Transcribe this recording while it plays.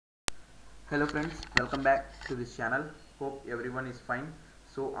Hello friends, welcome back to this channel. Hope everyone is fine.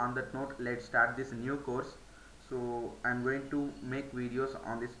 So on that note, let's start this new course. So I'm going to make videos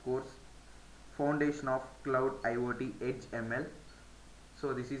on this course, Foundation of Cloud IoT Edge ML.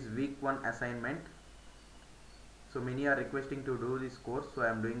 So this is week 1 assignment. So many are requesting to do this course, so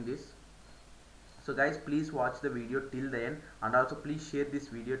I'm doing this. So guys, please watch the video till the end, and also please share this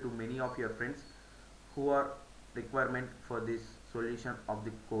video to many of your friends who are requirement for this solution of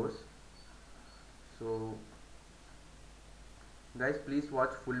the course. So guys, please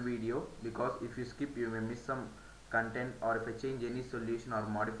watch full video, because if you skip you may miss some content, or if I change any solution or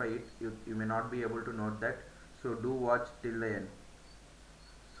modify it, you may not be able to note that. So do watch till the end.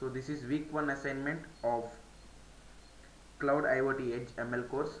 So this is week 1 assignment of Cloud IoT Edge ML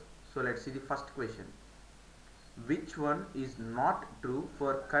course. So let's see the first question. Which one is not true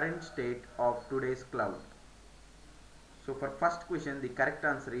for current state of today's cloud? So for first question, the correct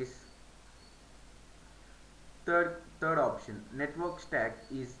answer is third option. Network stack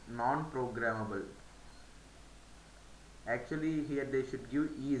is non-programmable. Actually here they should give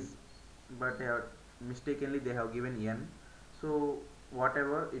is, but mistakenly they have given n. So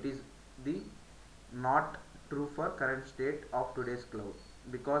whatever it is, the not true for current state of today's cloud,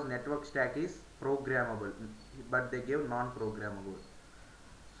 because network stack is programmable, but they gave non-programmable.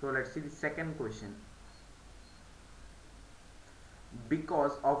 So let's see the second question.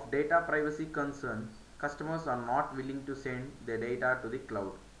 Because of data privacy concern, customers are not willing to send their data to the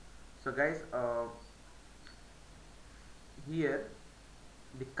cloud. So guys, here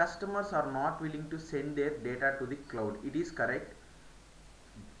the customers are not willing to send their data to the cloud. It is correct.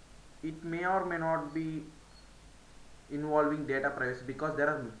 It may or may not be involving data privacy, because there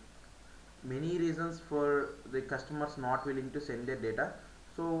are many reasons for the customers not willing to send their data.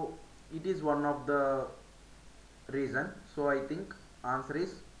 So it is one of the reason. So I think answer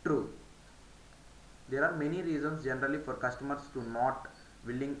is true. There are many reasons generally for customers to not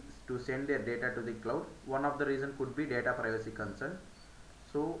willing to send their data to the cloud. One of the reason could be data privacy concern.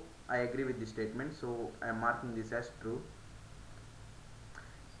 So I agree with this statement, so I am marking this as true.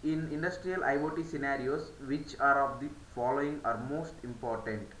 In industrial IoT scenarios, which are of the following are most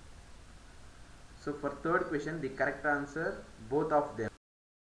important? So for third question, the correct answer, both of them,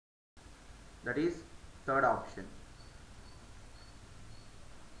 that is third option.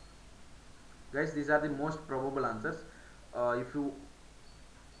 Guys, these are the most probable answers. If you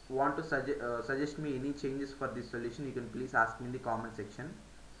want to suggest me any changes for this solution, you can please ask me in the comment section.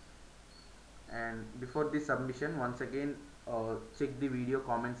 And before this submission, once again check the video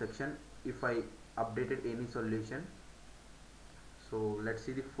comment section if I updated any solution. So let's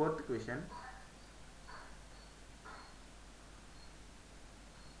see the fourth question.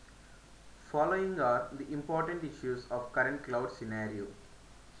 Following are the important issues of current cloud scenario.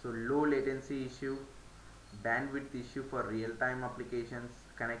 So low latency issue, bandwidth issue for real-time applications,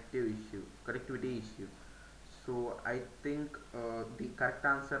 connectivity issue. So I think the correct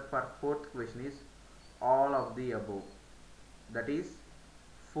answer for fourth question is all of the above, that is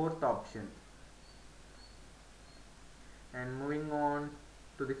fourth option. And moving on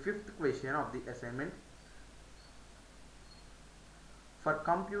to the fifth question of the assignment. For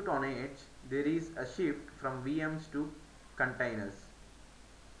compute on edge, there is a shift from VMs to containers.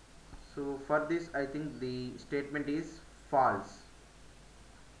 So for this I think the statement is false,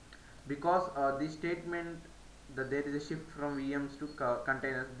 because the statement that there is a shift from VMs to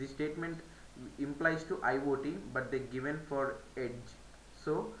containers, the statement implies to IoT, but they given for edge.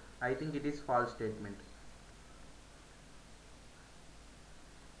 So I think it is false statement.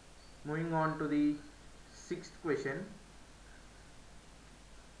 Moving on to the sixth question.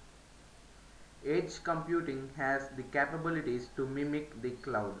 Edge computing has the capabilities to mimic the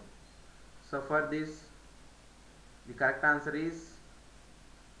cloud. So for this, the correct answer is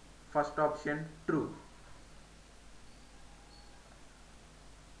first option, true.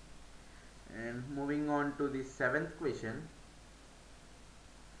 And moving on to the seventh question.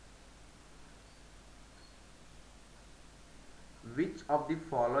 Which of the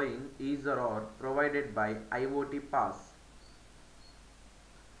following is or are provided by IoT pass?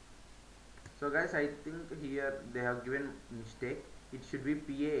 So guys, I think here they have given mistake. It should be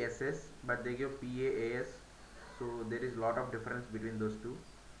PASS, but they give PAAS. So there is lot of difference between those two.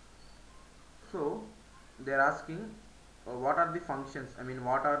 So they are asking what are the functions, I mean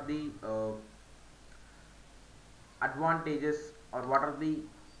what are the advantages, or what are the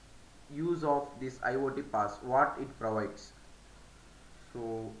use of this IoT pass, what it provides.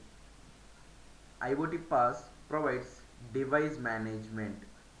 So IoT pass provides device management,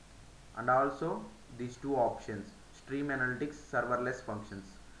 and also these two options, stream analytics, serverless functions.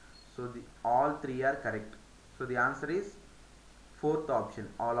 So So all three are correct. So the answer is fourth option,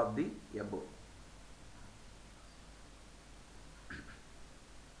 all of the above.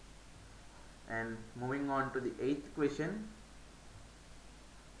 And moving on to the eighth question,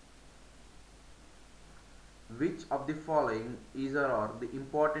 which of the following is or are the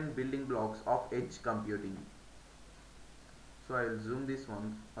important building blocks of edge computing? So I will zoom this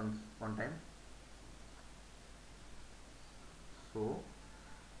one time. So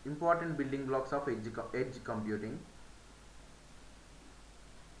important building blocks of edge computing.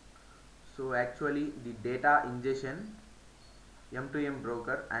 So actually the data ingestion, M2M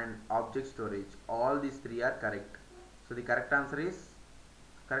broker and object storage, all these three are correct. So the correct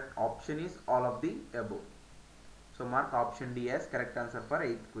option is all of the above. So mark option D as correct answer for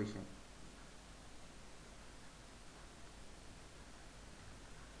 8th question.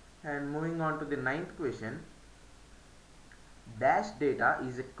 And moving on to the 9th question, dash data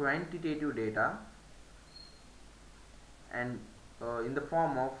is a quantitative data and in the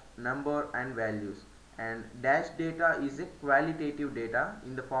form of number and values, and dash data is a qualitative data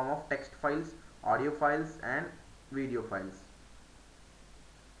in the form of text files, audio files and video files.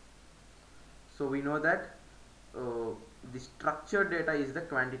 So we know that the structured data is the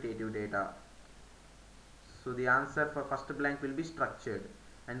quantitative data. So the answer for first blank will be structured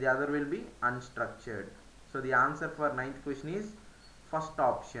and the other will be unstructured. So the answer for 9th question is first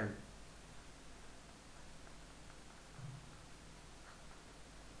option.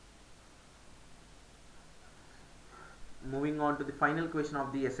 Moving on to the final question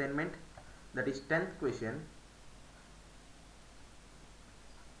of the assignment, that is 10th question.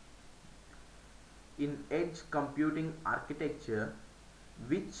 In edge computing architecture,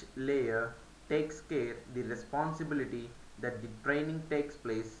 which layer takes care the responsibility that the training takes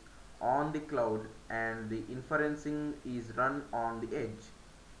place on the cloud and the inferencing is run on the edge?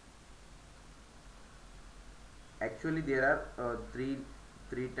 Actually there are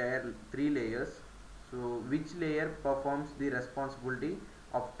three layers. So which layer performs the responsibility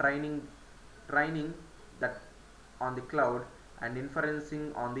of training that on the cloud and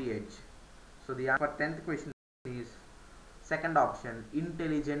inferencing on the edge? So the answer for 10th question is second option,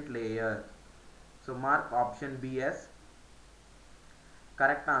 intelligent layer. So mark option B as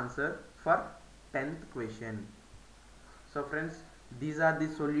correct answer for 10th question. So friends, these are the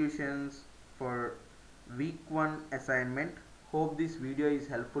solutions for week 1 assignment. Hope this video is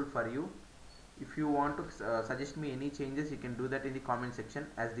helpful for you. If you want to suggest me any changes, you can do that in the comment section,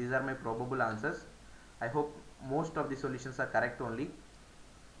 as these are my probable answers. I hope most of the solutions are correct only.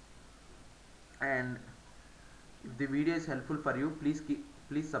 And if the video is helpful for you,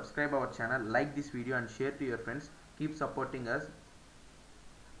 please subscribe our channel, like this video and share to your friends. Keep supporting us.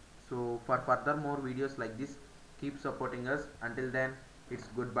 So for further more videos like this, keep supporting us. Until then, it's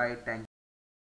goodbye. Thank you.